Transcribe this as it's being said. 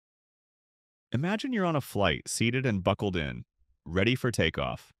Imagine you're on a flight, seated and buckled in, ready for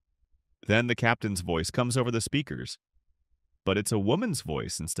takeoff. Then the captain's voice comes over the speakers, but it's a woman's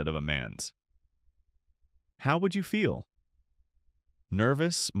voice instead of a man's. How would you feel?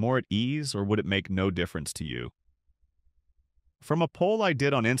 Nervous, more at ease, or would it make no difference to you? From a poll I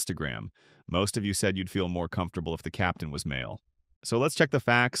did on Instagram, most of you said you'd feel more comfortable if the captain was male. So let's check the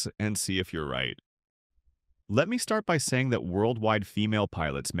facts and see if you're right. Let me start by saying that worldwide female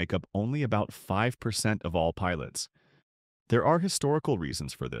pilots make up only about 5% of all pilots. There are historical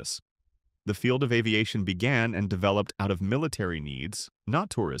reasons for this. The field of aviation began and developed out of military needs, not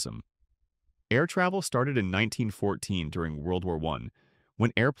tourism. Air travel started in 1914 during World War I,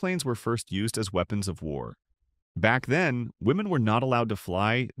 when airplanes were first used as weapons of war. Back then, women were not allowed to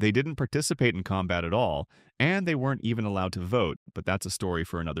fly, they didn't participate in combat at all, and they weren't even allowed to vote, but that's a story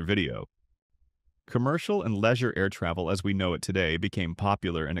for another video. Commercial and leisure air travel as we know it today became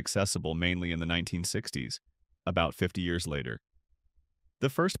popular and accessible mainly in the 1960s, about 50 years later. The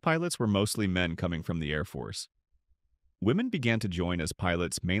first pilots were mostly men coming from the Air Force. Women began to join as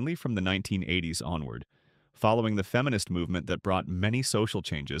pilots mainly from the 1980s onward, following the feminist movement that brought many social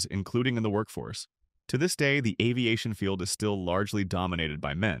changes, including in the workforce. To this day, the aviation field is still largely dominated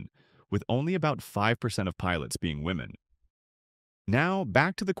by men, with only about 5% of pilots being women. Now,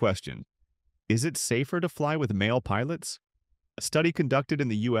 back to the question. Is it safer to fly with male pilots? A study conducted in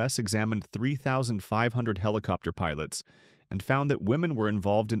the US examined 3,500 helicopter pilots and found that women were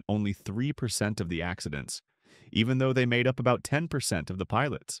involved in only 3% of the accidents, even though they made up about 10% of the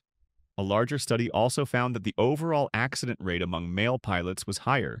pilots. A larger study also found that the overall accident rate among male pilots was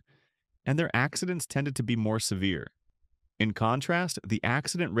higher, and their accidents tended to be more severe. In contrast, the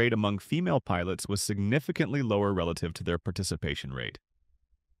accident rate among female pilots was significantly lower relative to their participation rate.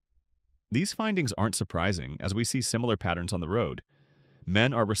 These findings aren't surprising, as we see similar patterns on the road.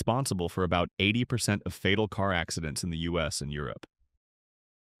 Men are responsible for about 80% of fatal car accidents in the US and Europe.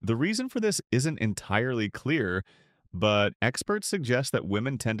 The reason for this isn't entirely clear, but experts suggest that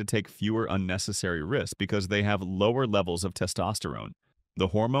women tend to take fewer unnecessary risks because they have lower levels of testosterone, the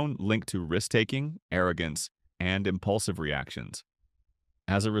hormone linked to risk-taking, arrogance, and impulsive reactions.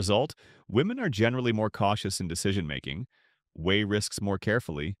 As a result, women are generally more cautious in decision-making, weigh risks more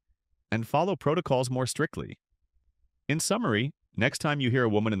carefully, and follow protocols more strictly. In summary, next time you hear a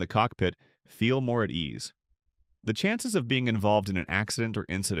woman in the cockpit, feel more at ease. The chances of being involved in an accident or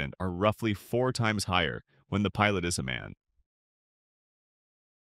incident are roughly 4 times higher when the pilot is a man.